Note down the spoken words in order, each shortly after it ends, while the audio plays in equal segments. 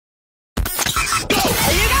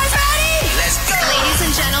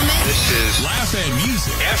Laugh and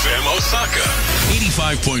Music FM Osaka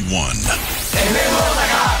 85.1 FM 大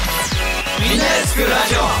阪みんなで作るラ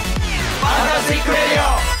ジオ Fantastic Radio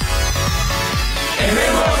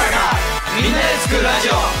FM 大阪みんなで作るラジ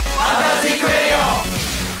オ Fantastic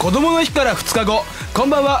Radio 子供の日から2日後、こん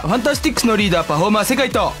ばんは。ファンタスティックスのリーダーパフォーマー世界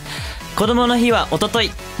と、子供の日は一昨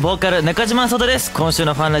日、ボーカル中島颯太です。今週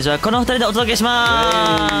のファンラジオはこの2人でお届けし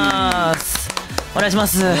ます。お願いしま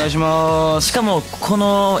す。お願いします。しかもこ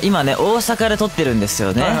の今ね、大阪で撮ってるんです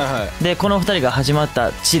よね、はいはいはい、でこの2人が始まっ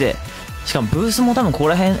た地で、しかもブースも多分ここ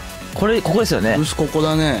ら辺、ここですよね。ブースここ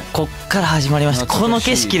だね。こっから始まりました。この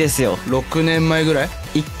景色ですよ。6年前ぐらい。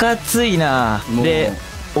いかついな。で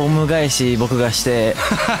オウム返し僕がして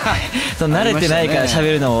その慣れてないから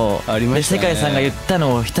喋るのを、で世界さんが言った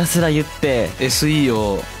のをひたすら言って SE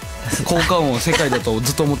を効果音を世界だと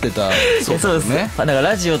ずっと思ってたそうですね。だから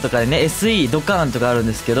ラジオとかでね SE ドカーンとかあるん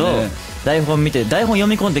ですけど、台本見て台本読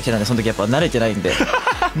み込んできてたんで、その時やっぱ慣れてないんで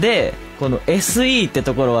でこの SE って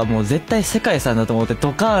ところはもう絶対世界さんだと思って、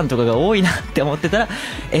ドカーンとかが多いなって思ってたら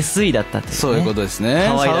SE だったっていうね。そういうことですね。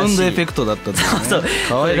サウンドエフェクトだったんですね。そう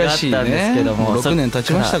可愛らしいね。ですけども6年経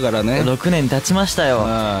ちましたからね。6年経ちましたよ。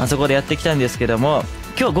あそこでやってきたんですけども、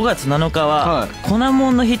今日5月7日は粉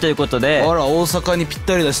もんの日ということで、あら大阪にぴっ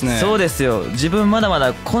たりですね。そうですよ。自分まだま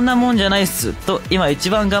だこんなもんじゃないっすと今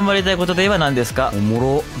一番頑張りたいことといえば何ですか？おも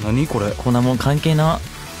ろ。何これ。こんなもん関係な。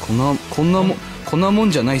こんなも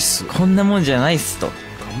んじゃないっす。こんなもんじゃないっすと。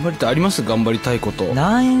頑張りたいあります？頑張りたいこと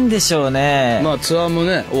ないんでしょうね。まあツアーも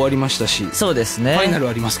ね終わりましたし。そうですね。ファイナル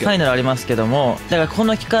ありますけど。ファイナルありますけども、だからこ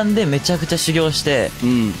の期間でめちゃくちゃ修行して、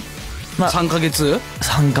まあ3ヶ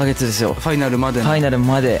月ですよ。ファイナルまで。ファイナル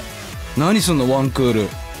まで何すんのワンクール。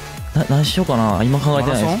何しようかな、今考えて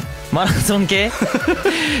ないです。マラソン系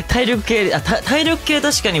体力系。体力系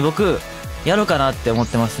確かに僕やろうかなって思っ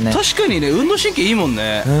てますね。確かにね、運動神経いいもん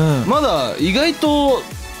ね、まだ意外と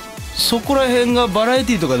そこら辺がバラエ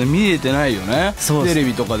ティとかで見えてないよね。テレ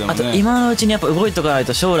ビとかでもね。あと今のうちにやっぱ動いとかない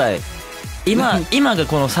と将来、今が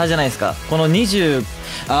この差じゃないですか。この25ぐ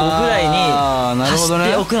らいに走っ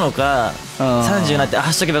ておくのか、30になって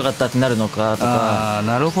走っとけばよかったってなるのかとか。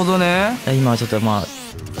なるほどね。今はちょっとまあ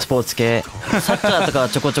スポーツ系サッカーとかは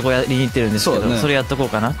ちょこちょこやりに行ってるんですけど、それやっとこう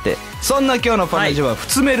かなって。そんな今日のファンラジオはふ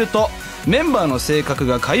つめるとメンバーの性格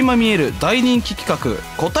が垣間見える大人気企画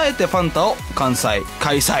答えてファンタを開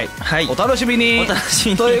催、お楽しみに。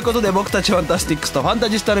ということで僕たちファンタスティックスとファンタ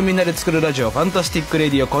ジスタのみんなで作るラジオファンタスティックレ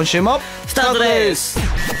ディオ、今週もスタートです。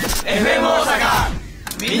 FM 大阪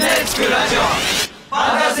みんなで作るラジオフ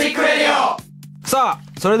ァンタスティックレディオ。さ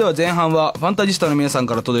あそれでは前半はファンタジスタの皆さん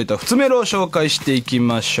から届いたふつめるを紹介していき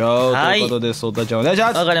ましょう、ということでそうたちゃんお願いし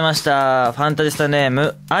ます。わかりました。ファンタジスタネー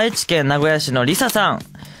ム愛知県名古屋市のリサさん。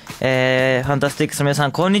ファンタスティックスの皆さ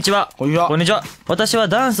んこんにちは。こんにちは。私は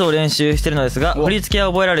ダンスを練習してるのですが、振り付けは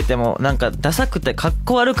覚えられてもなんかダサくてかっ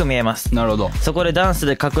こ悪く見えます。なるほど。そこでダンス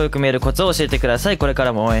でかっこよく見えるコツを教えてください。これか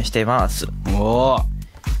らも応援しています。おー、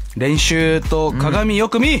練習と鏡よ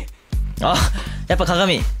く見、あ、やっぱ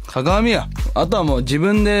鏡や。あとはもう自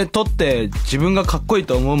分で撮って自分がかっこいい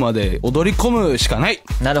と思うまで踊り込むしかない。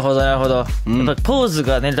なるほど。やっぱポーズ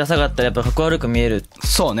がねダサかったらやっぱかっこ悪く見えるって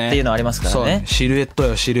いうのはありますからね。シルエット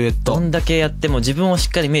よ、シルエット。どんだけやっても自分をしっ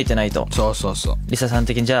かり見えてないと。そうリサさん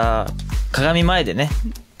的にじゃあ鏡前でね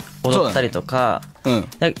踊ったりとか、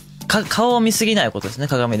顔を見すぎないことですね。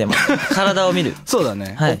鏡でも体を見る。そうだ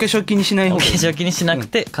ね、お化粧気にしない方がいい。お化粧気にしなく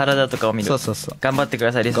て体とかを見る。そう頑張ってく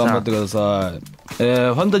ださいリサさん。頑張ってください。フ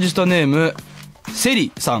ァンタジスタネームセ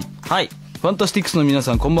リさん。はい。ファンタスティックスの皆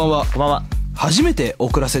さんこんばんは。こんばんは。初めて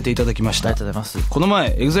送らせていただきました。ありがとうございます。この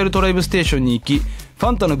前エグザイルトライブステーションに行きフ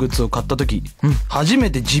ァンタのグッズを買った時、初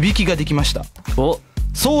めて地引きができました。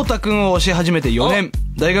そうたくんを推し始めて4年、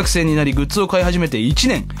大学生になりグッズを買い始めて1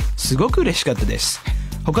年、すごく嬉しかったです。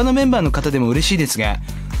他のメンバーの方でも嬉しいですが、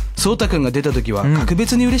そうたくんが出た時は格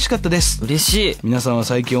別に嬉しかったです。嬉しい。皆さんは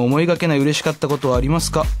最近思いがけない嬉しかったことはありま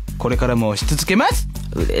すか？これからもし続けます。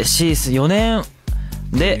嬉しいです。4年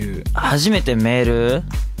で初めてメール。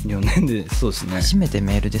4年でそうですね。初めて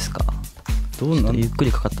メールですか？どうなの？ゆっく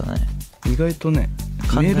りかかったね。意外とね、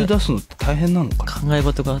メール出すのって大変なのかな。考え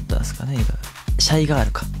事があったんですかね。シャイガー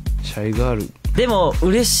ルか。シャイガール。でも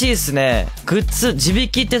嬉しいですね。グッズ地引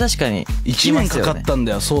きって確かに1年かかったん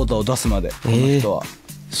だよ、ソーダを出すまで。この人は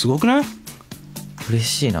すごくない？嬉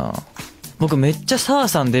しいな。僕めっちゃ澤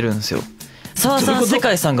さん出るんですよ。澤さん世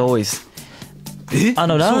界さんが多いです。ラ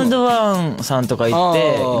ウンドワンさんとか行っ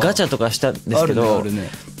てガチャとかしたんですけど、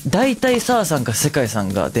大体澤さんか世界さ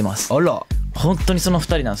んが出ます。あら、本当にその2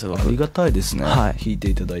人なんですよ。ありがたいですね。はい、弾いて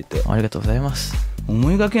いただいてありがとうございます。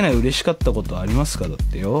思いがけない嬉しかったことありますか？だっ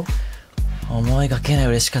てよ。思いがけない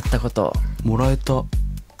嬉しかったこと。もらえた、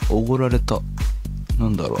おごられた、な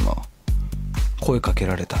んだろうな、声かけ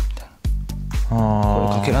られたみたいな。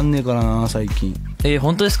声かけらんねえからな最近。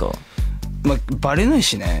本当ですか？まあバレない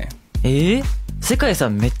しね。世界さ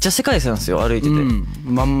んめっちゃ世界さんですよ、歩いてて。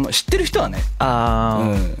まんま知ってる人はね。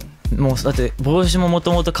もうだって帽子もも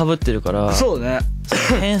ともとかぶってるから。そうね。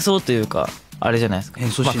変装というかあれじゃないですか。変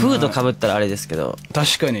装しない。フードかぶったらあれですけど。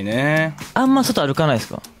確かにね。あんま外歩かないです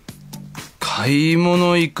か？買い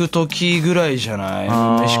物行く時ぐらいじゃない？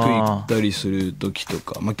飯食い行ったりする時と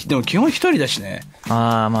か。まあでも基本一人だしね。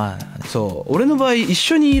まあそう俺の場合一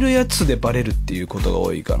緒にいるやつでバレるっていうことが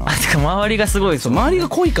多いかな。てか周りがすごいですもんね。周りが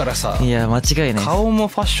濃いからさ。いや間違いない。顔も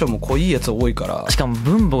ファッションも濃いやつ多いから。しかも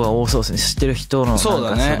分母が多そうですね。知ってる人のそう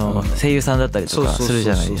だね。声優さんだったりとかする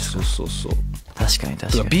じゃないですか。そう確かに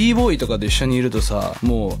確かに。 b ボーイとかで一緒にいるとさ、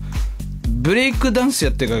もうブレイクダンス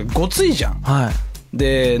やってるからごついじゃん。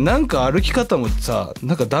でなんか歩き方もさ、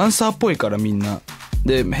なんかダンサーっぽいからみんな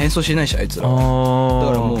で変装しないしあいつらは。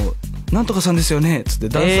だからもうなんとかさんですよねっつって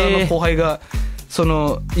ダンサーの後輩がそ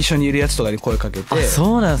の一緒にいるやつとかに声かけて、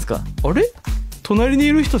そうなんですか。あれ隣にい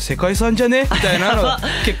る人世界さんじゃねみたいなのが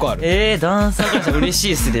結構ある。ダンサーからしたら嬉し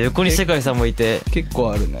いっすね。横に世界さんもいて結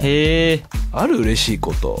構あるね。ある嬉しい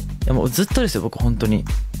こと。いやもうずっとですよ僕本当に。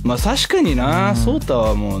まあ確かにな、ソータ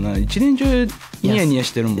はもう一年中ニヤニヤ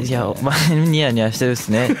してるもんね。いやニヤニヤしてるっ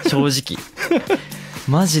すね正直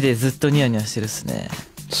マジでずっとニヤニヤしてるっすね。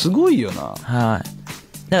すごいよな。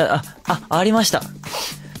だからありました。こ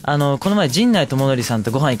の前陣内智則さんと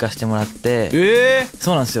ご飯行かしてもらって。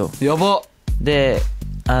そうなんですよ。やば。で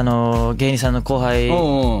芸人さんの後輩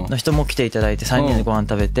の人も来ていただいて3人でご飯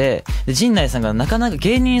食べて、で陣内さんがなかなか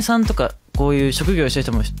芸人さんとかこういう職業してる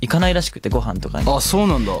人も行かないらしくて、ご飯とかに。そう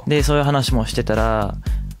なんだ。でそういう話もしてたら、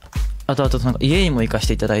あとなんか家にも行かせ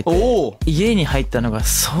ていただいて、家に入ったのが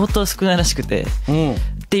相当少ないらしくて、っ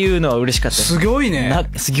ていうのは嬉しかったです。すごいね。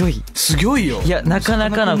すごいよ。いやなか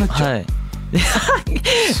なかの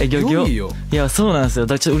すごいよ。いやそうなんですよ。だ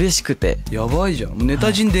からちょっと嬉しくて。やばいじゃん。ネ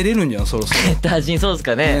タ陣出れるんじゃん、そろそろ。ネタ陣そうです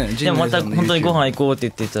かね。でもまた本当にご飯行こうって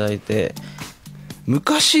言っていただいて。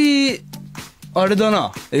昔あれだ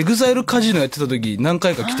な、エグザイルカジノやってた時何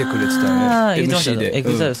回か来てくれてたね。 MC でエ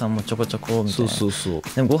グザイルさんもちょこちょこみたいな。そう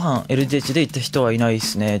でもご飯 LDH で行った人はいないっ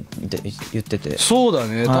すねって言ってて。そうだ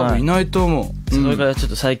ね、多分いないと思う。それからちょっ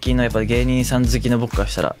と最近のやっぱり芸人さん好きの僕から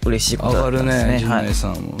したら嬉しいことだったんですね。上がるね、陣内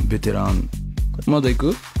さんもベテラン。まだ行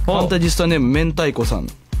く？ファンタジスタネーム明太子さん。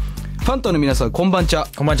ファンタの皆さんこんばんちゃ。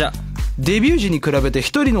こんばんちゃ。デビュー時に比べて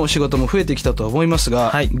一人のお仕事も増えてきたとは思います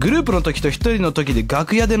が、グループの時と一人の時で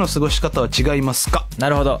楽屋での過ごし方は違いますか？な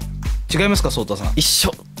るほど。違いますか、ソータさん。一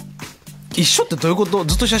緒ってどういうこと？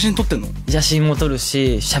ずっと写真撮ってんの？写真も撮る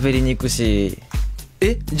し喋りに行くし。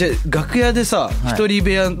じゃあ楽屋でさ、一人部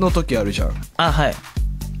屋の時あるじゃん。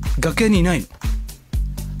楽屋にいない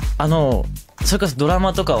の？それこそドラ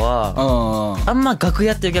マとかはあんま楽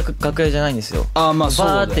屋っていう楽屋じゃないんですよ。バ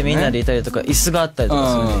ーってみんなでいたりとか椅子があったりと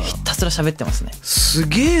かするんで、ひたすら喋ってますね。す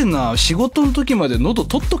げえな。仕事の時まで喉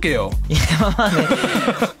取っとけよ。いやまあね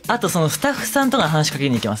あとそのスタッフさんとか話しかけ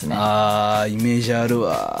に行きますね。イメージある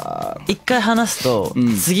わ。一回話すと、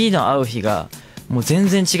次の会う日がもう全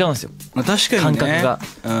然違うんですよ。確かにね。感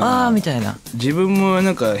覚がみたいな。自分も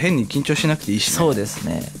なんか変に緊張しなくていいしね。そうです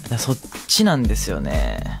ね。そっちなんですよ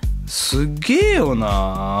ね。すげえよ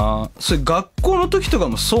な。それ学校の時とか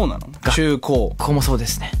もそうなの？中高もそうで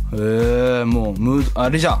すね。もうあ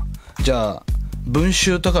れじゃん。じゃあ文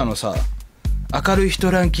集とかのさ、明るい人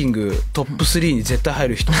ランキングトップ3に絶対入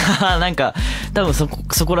る人なんか多分そ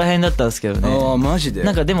こら辺だったんですけどね。マジで。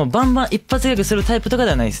なんかでもバンバン一発ギャグするタイプとか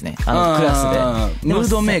ではないですね。クラスでムー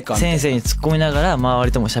ドメーカー先生に突っ込みながら周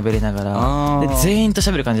りとも喋りながらで全員と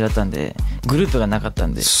喋る感じだったんで、グループがなかった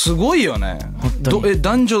んで。すごいよね。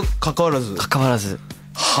男女関わらず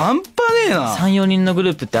半端ねえな。 3,4 人のグ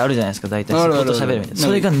ループってあるじゃないですか、大体そこと喋るみたいな。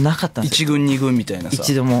それがなかったんですよ。1軍2軍みたいなさ。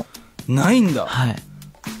一度もないんだ。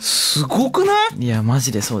すごくない？いやマ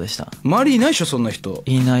ジでそうでした。周りいないでしょそんな人。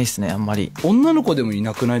いないっすね、あんまり。女の子でもい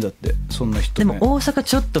なくない？だってそんな人ね。でも大阪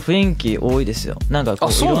ちょっと雰囲気多いですよ。なんかこ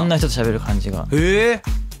ういろんな人と喋る感じが。大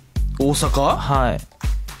阪？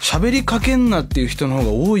喋りかけんなっていう人の方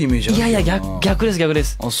が多いイメージあるけどな。いや逆で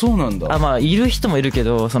す。そうなんだ。まあいる人もいるけ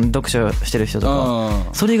ど、その読書してる人と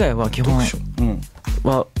か、それ以外は基本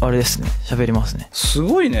はあれですね、喋りますね。す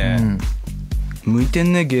ごいね。向いて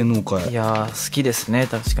んね、芸能界。いや好きですね、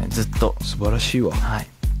確かにずっと。素晴らしいわ。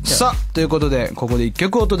さあということでここで一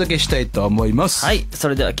曲お届けしたいと思います。そ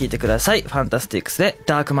れでは聴いてください。ファンタスティックスで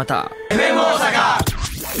ダークマター。 FM 大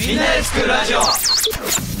阪みんなで作るラジオファン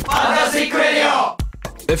タスティックレディオ。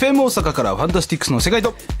FM 大阪からファンタスティックスの世界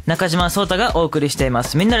と中島颯太がお送りしていま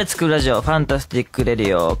す。みんなで作るラジオ、ファンタスティックレデ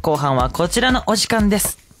ィオ。後半はこちらのお時間で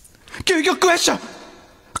す。究極クエスチョン、答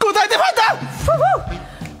えてファン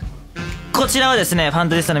タ。こちらはですね、ファン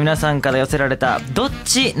タジスタの皆さんから寄せられたどっ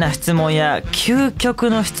ちな質問や究極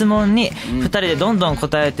の質問に2人でどんどん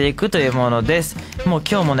答えていくというものです。もう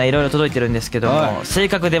今日もねいろいろ届いてるんですけども、はい、性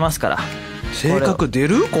格出ますから。性格出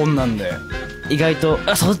る？こんなんで意外と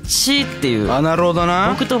そっちっていう。なるほどな。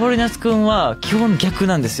僕と堀夏くんは基本逆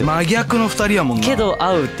なんですよ。真逆の2人やもんな。けど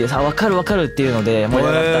合うっていうさ、分かる分かるっていうので盛り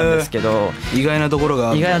上がったんですけど、意外なところ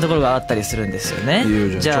があったりするんですよね。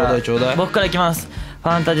じゃあちょうだい僕からいきます。フ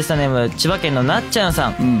ァンタジスタネーム千葉県のなっちゃんさ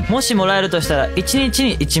ん、もしもらえるとしたら1日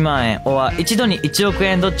に1万円おは一度に1億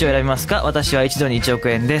円、どっちを選びますか？私は一度に1億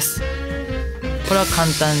円です。これは簡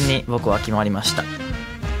単に僕は決まりました。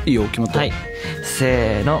いいよ、決まった。はい、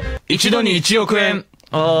せーの、一度に1億円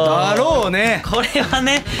だろうね。これは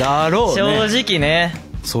ね、だろうね、正直ね。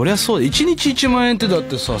そりゃそうだ。1日1万円ってだっ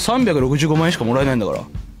てさ365万円しかもらえないんだから。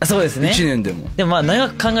そうですね。1年でも。でもまあ長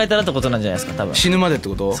く考えたらってことなんじゃないですか、多分。死ぬまでって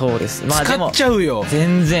こと？そうです。まあでも使っちゃうよ。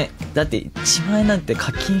全然。だって1万円なんて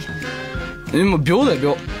課金。でも秒だよ、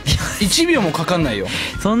秒。1秒もかかんないよ。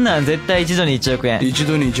そんなん絶対一度に1億円。一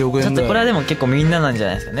度に1億円だよ。ちょっとこれはでも結構みんななんじゃ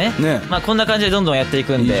ないですかね。ね。まあこんな感じでどんどんやってい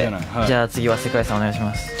くんで。いいじゃない。はい、じゃあ次は世界さんお願いし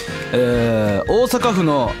ます。大阪府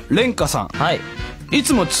のレンカさん。はい。い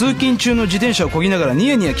つも通勤中の自転車を漕ぎながらニ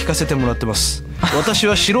ヤニヤ聞かせてもらってます。私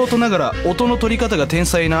は素人ながら音の取り方が天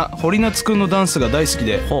才な堀夏くんのダンスが大好き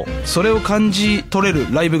で、それを感じ取れる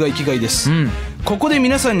ライブが生きがいです、ここで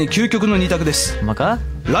皆さんに究極の2択です。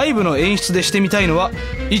ライブの演出でしてみたいのは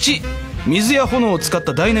1、水や炎を使っ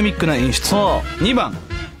たダイナミックな演出。2番、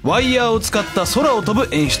ワイヤーを使った空を飛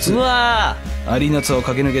ぶ演出。アリーナツアーを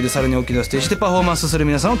駆け抜けてさらに大きなステージでパフォーマンスする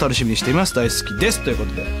皆さんを楽しみにしています。大好きです。というこ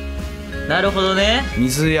とで。なるほどね。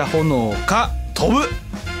水や炎か飛ぶ。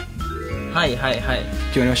はいはいはい。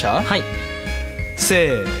決まりました？はい。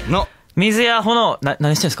せーの。水や炎。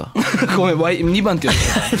何してんすか？ごめん、2番って言っ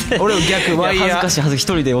てた。俺逆、ワイヤー。恥ずかしい、一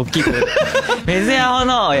人で大きい声で。水や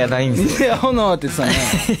炎やないんですよ。水や炎って言ってた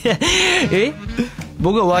ね。え？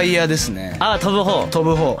僕はワイヤーですね。飛ぶ方。飛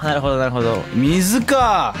ぶ方。なるほどなるほど。水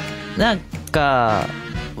か。なんか、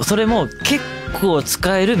それも結構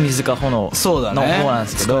使える水か炎の方なんで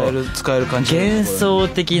すけど、使える感じ。幻想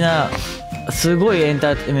的な、すごいエン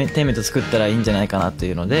ターテインメント作ったらいいんじゃないかなって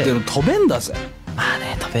いうので。でも飛べんだぜ。まあ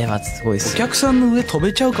ね、飛べばすごいっす。お客さんの上飛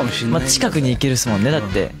べちゃうかもしれない。まあ近くに行けるっすもんね、だっ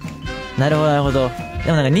て。なるほどなるほど。で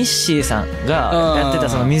もなんかニッシーさんがやってた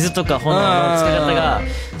その水とか炎の使い方が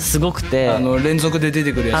すごくて、連続で出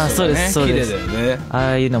てくるやつとかね。そうですそうです。綺麗だよね。あ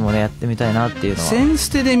あいうのもねやってみたいなっていうのは。センス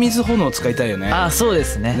テで水炎を使いたいよね。そうで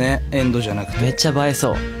すね。ね、エンドじゃなくて。めっちゃ映え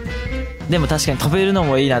そう。でも確かに飛べるの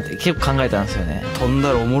もいいなって結構考えたんですよね。飛ん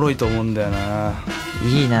だらおもろいと思うんだよな。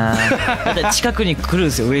いいな。だって近くに来るん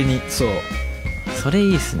ですよ、上に。そう。それ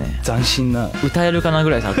いいっすね。斬新な。歌えるかなぐ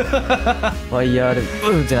らいさ。ワイヤーで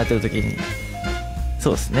ブンってなってる時に。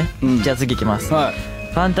そうですね。じゃあ次いきます。フ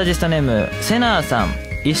ァンタジスタネームセナーさん。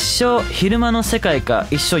一生昼間の世界か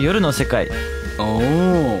一生夜の世界。い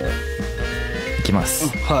きます。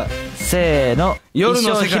はい。せーの。夜の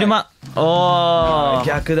世界。一生昼間。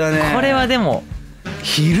逆だね。これはでも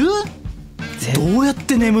昼どうやっ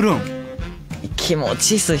て眠るん？気持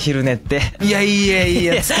ちいいっす、昼寝って。いや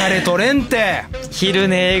疲れ取れんって。昼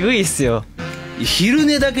寝えぐいっすよ。昼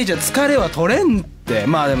寝だけじゃ疲れは取れんって。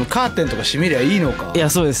まあでもカーテンとか閉めりゃいいのか。いや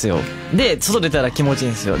そうですよ。で外出たら気持ちいい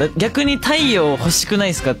んですよ。逆に太陽欲しくな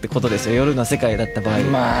いっすかってことですよ、夜の世界だった場合。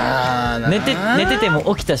まあ寝てて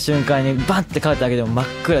も起きた瞬間にバンってカーテン開けても真っ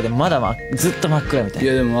暗でまだずっと真っ暗みたい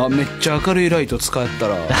な。いやでもめっちゃ明るいライト使った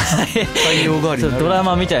ら太陽代わりになる。ドラ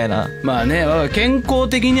マみたいな。まあね、健康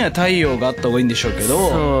的には太陽があった方がいいんでしょうけど。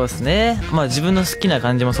そうですね。まあ自分の好きな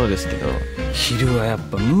感じもそうですけど、昼はやっ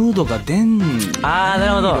ぱムードが出ん。な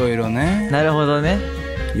るほど。いろいろね。なるほどね。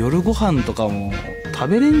夜ご飯とかも食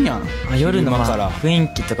べれんやん。夜の雰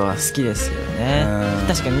囲気とかは好きですよね。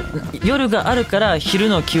確かに夜があるから昼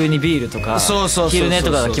の急にビールとか昼寝と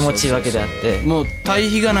かが気持ちいいわけであって、もう対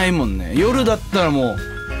比がないもんね。夜だったらもう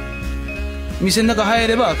店の中入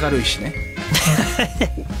れば明るいしね。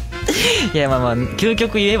いやまあ究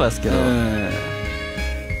極言えばですけど、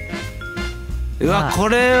うわこ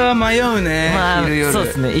れは迷うね。昼夜。そう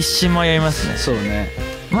ですね、一瞬迷いますね。そうね。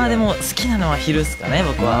まあでも好きなのは昼っすかね、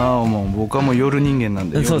僕は。もう僕はもう夜人間なん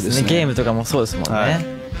で。そうですね、ゲームとかもそうですもんね。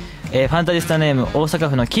ファンタジスタネーム大阪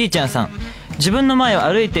府のキーちゃんさん。自分の前を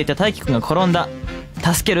歩いていた大輝くんが転んだ。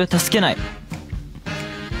助ける？助けない？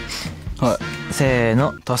はい。せー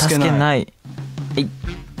の。助けない。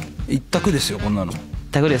一択ですよ、こんなの。一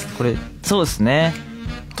択です。これそうですね。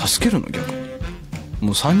助けるの逆に。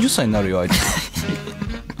もう30歳になるよあいつ。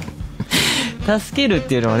助けるっ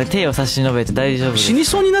ていうのはね、手を差し伸べて大丈夫です。死に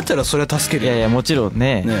そうになったらそれは助けるよ。いやいや、もちろん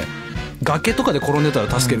ね。ね、崖とかで転んでた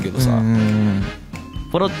ら助けるけどさ、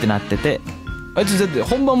ポロってなってて、あいつだって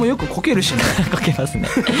本番もよくこけるしね。こけますね。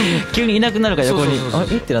急にいなくなるから横に、あ、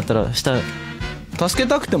えってなったら下。助け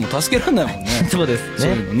たくても助けらんないもんね。そうですね。そ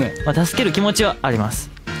ういうのね。まあ助ける気持ちはありま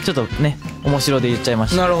す。ちょっとね、面白で言っちゃいま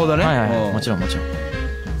した。なるほどね。はいはい、もちろんもちろん。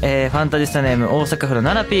ファンタジスタネーム大阪府の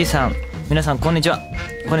 7P さん、皆さんこんにちは。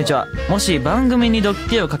こんにちは。もし番組にドッ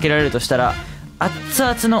キリをかけられるとしたら、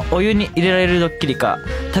熱々のお湯に入れられるドッキリか、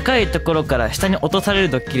高いところから下に落とされる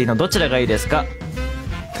ドッキリのどちらがいいですか？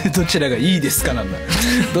どちらがいいですかなんだ。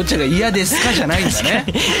どちらが嫌ですかじゃないんだね。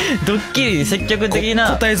ドッキリに積極的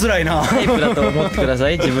な答えづらいなタイプだと思ってくださ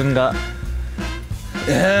い。自分が。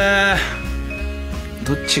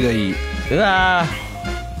どっちがいい？うわ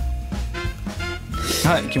ー、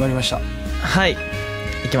はい、決まりました。はい、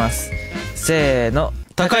いきます。せーの。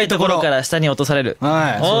高いところから下に落とされる。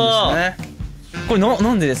はい、そうですね。これ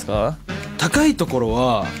なんでですか？高いところ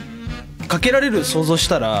はかけられる想像し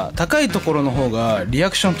たら高いところの方がリア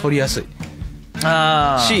クション取りやすい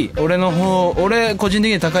し、俺個人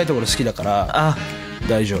的に高いところ好きだから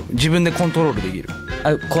大丈夫。自分でコントロールできる。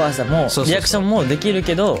怖さもリアクションもできる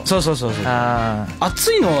けど、そう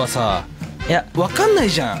熱いのはさ、いや分かんない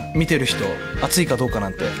じゃん、見てる人熱いかどうかな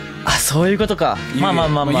んて。そういうことか。ま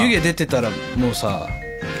あ湯気出てたらもうさ、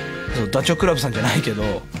ダチョウ倶楽部さんじゃないけ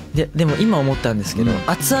ど、でも今思ったんですけど、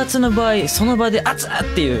熱々の場合その場で熱々っ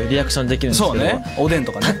ていうリアクションできるんですけど、そうね、おでん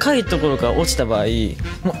とかね、高いところから落ちた場合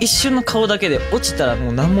もう一瞬の顔だけで落ちたらも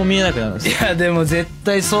う何も見えなくなるんですよ。いやでも絶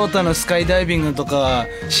対ソータのスカイダイビングとか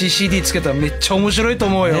CCD つけたらめっちゃ面白いと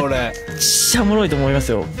思うよ。俺めっちゃおもろいと思いま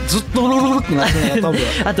すよ。ずっとロロロってなってる多分。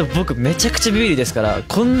あと僕めちゃくちゃビビりですから、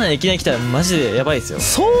こんなんいきなり来たらマジでやばいですよ。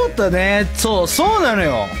ソータね、そうなの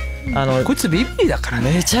よ。こいつビビりだから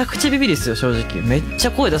ね。めちゃくちゃビビりですよ正直。めっち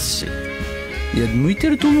ゃ声出すし、いや向いて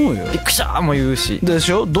ると思うよ。びっくしゃーも言うしで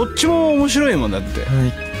しょ。どっちも面白いもんだって。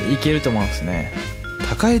いけると思うんですね。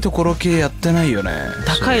高いところ系やってないよね。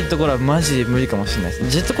高いところはマジで無理かもしれないです。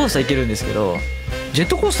ジェットコースターいけるんですけど、ジェッ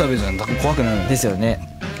トコースターは別に怖くないのですよ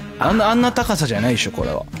ね。あんな高さじゃないでしょこ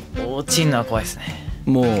れは。落ちんのは怖いですね。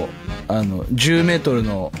もう10メートル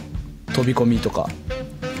の飛び込みとか、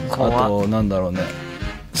あとなんだろうね、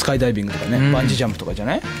スカイダイビングとかね、バンジージャンプとかじゃ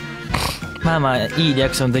ない？まあいいリア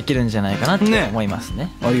クションできるんじゃないかなって思います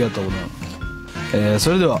ね。ありがとうございます。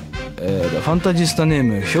それでは、ファンタジスタネー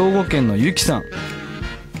ム兵庫県のゆきさん。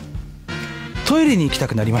トイレに行きた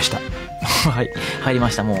くなりました。はい、入りま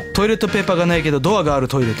した。もうトイレットペーパーがないけどドアがある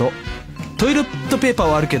トイレと、トイレットペーパー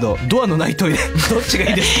はあるけどドアのないトイレ、どっちが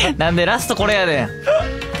いいですか？なんでラストこれやねん。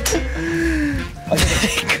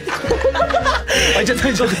ちょっと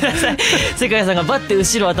ごめんなさい。世界さんがバッて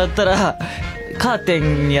後ろ当たったらカーテ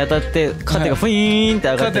ンに当たってカーテンがフィーンって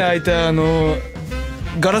上がって、カーテン開いた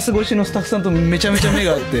ガラス越しのスタッフさんとめちゃめちゃ目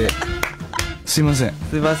が合ってすいません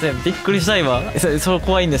びっくりした今。それ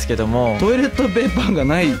怖いんですけども、トイレットペーパーが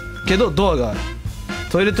ないけどドアがある、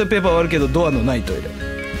トイレットペーパーはあるけどドアのないトイレ。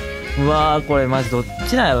うわー、これマジどっ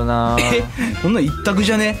ちなんやろな。こんなん一択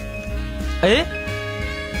じゃね？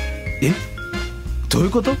どういう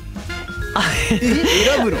こと？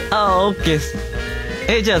選ぶの？オッケーです。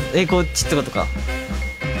じゃあこっちってことか。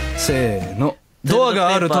せーの。ドア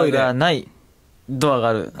があるトイレ。がないドアが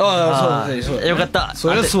ある。そうだ。よかった。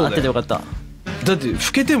そりゃそうだよ。当ててよかった。だって老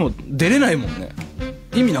けても出れないもんね。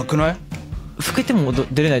意味なくない？老けても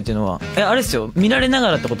出れないっていうのはあれですよ、見られな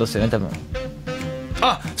がらってことですよね多分。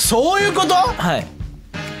そういうこと？はい。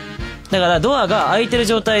だからドアが開いてる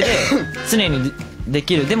状態で常にで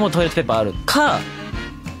きる。でもトイレットペーパーあるか、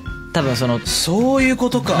多分そういうこ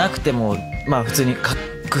とか。なくても普通に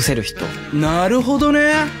隠せる人。なるほど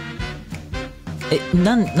ね。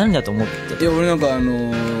何だと思って？いや俺なんか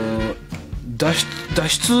脱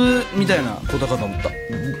出みたいなことかと思っ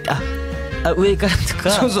た。上からとか。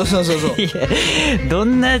そういや、ど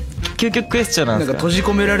んな究極クエスチョンなんですか？なんか閉じ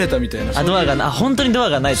込められたみたいな。ドアが本当にドア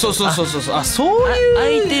がない。そうそういう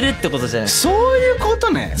開いてるってことじゃない。そういうこ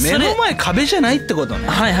とね。目の前壁じゃないってことね。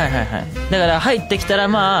はいだから入ってきた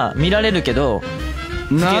ら見られるけど。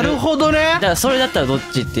なるほどね。だからそれだったらどっ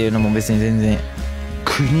ちっていうのも別に全然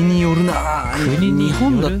国によるな。日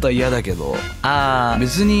本だったら嫌だけど、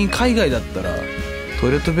別に海外だったらト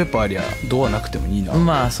イレットペーパーありゃドアなくてもいい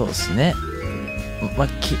な。そうですね。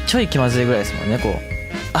ちょい気まずいぐらいですもんね。こう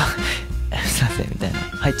すいませんみたいな、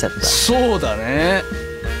入っちゃった。そうだね。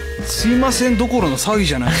すいませんどころの騒ぎ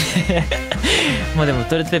じゃない。でも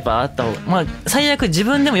トイレットペーパーあった方が最悪自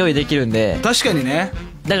分でも用意できるんで。確かにね。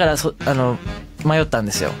だから迷ったん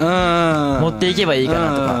ですよ。持っていけばいいか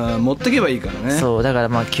なとか。持っていけばいいからね。そうだから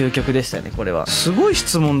まあ究極でしたねこれは。すごい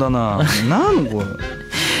質問だな。なんこれ。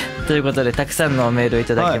ということでたくさんのメールい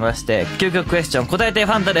ただきまして、究極クエスチョン答えて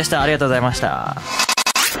ファンタでした。ありがとうございました。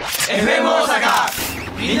 FM 大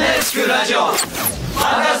阪みんなで作るラジオフ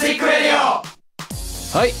ァンタスティックレディ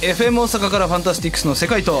オ。はい、FM 大阪からファンタスティックスの世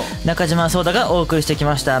界と中島颯太がお送りしてき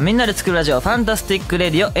ましたみんなで作るラジオファンタスティック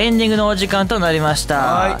レディオ、エンディングのお時間となりました。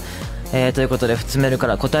はい、ということで普通メールか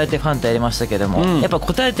ら答えてファンタやりましたけども、やっぱ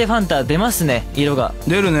答えてファンタ出ますね、色が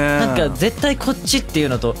出るね。なんか絶対こっちっていう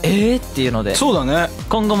のとっていうので、そうだね。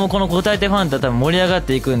今後もこの答えてファンタ多分盛り上がっ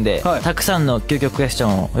ていくんで、たくさんの究極クエスチョ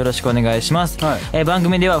ンをよろしくお願いします。番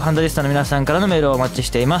組ではファンタリストの皆さんからのメールをお待ちし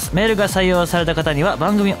ています。メールが採用された方には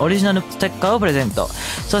番組オリジナルステッカーをプレゼント。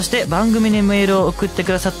そして番組にメールを送って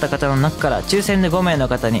くださった方の中から抽選で5名の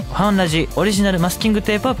方にファンラジオリジナルマスキング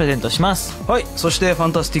テープをプレゼントします。はい、そしてファ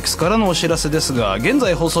ンタスティックスからのお知らせですが、現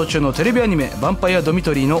在放送中のテレビアニメ「ヴァンパイアドミ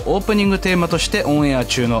トリー」のオープニングテーマとしてオンエア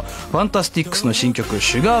中のファンタスティックスの新曲「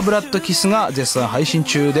シュガーブラッドキス」が絶賛配信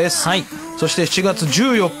中です。そして7月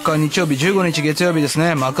14日日曜日15日月曜日です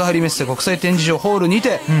ね、幕張メッセ国際展示場ホールに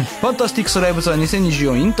て、ファンタスティックスライブツアー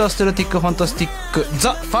2024インターステラティックファンタスティック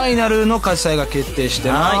ザ・ファイナルの開催が決定して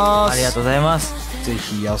ます。ありがとうございます。ぜ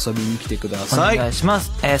ひ遊びに来てください。お願いしま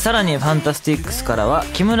す。さらにファンタスティックスからは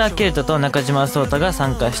木村圭人と中島颯太が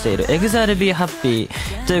参加している EXILE Be Happy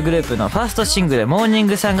というグループのファーストシングルモーニン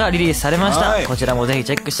グさんがリリースされました。こちらもぜひ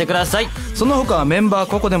チェックしてください。その他メンバー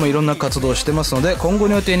個々でもいろんな活動をしてますので、今後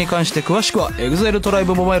の予定に関して詳しくは EXILE トライ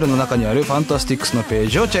ブモバイルの中にあるファンタスティックスのペー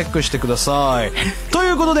ジをチェックしてください。と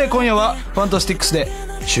いうことで今夜はファンタスティックスで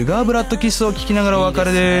シュガーブラッドキスを聞きながらお別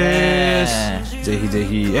れです。ぜひぜ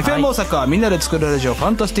ひ FM 大阪、みんなで作るラジオフ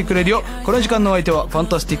ァンタスティックレディオ。この時間のお相手はファン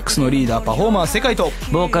タスティックスのリーダーパフォーマー世界と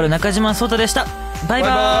ボーカル中島颯太でした。バイ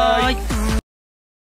バーイ。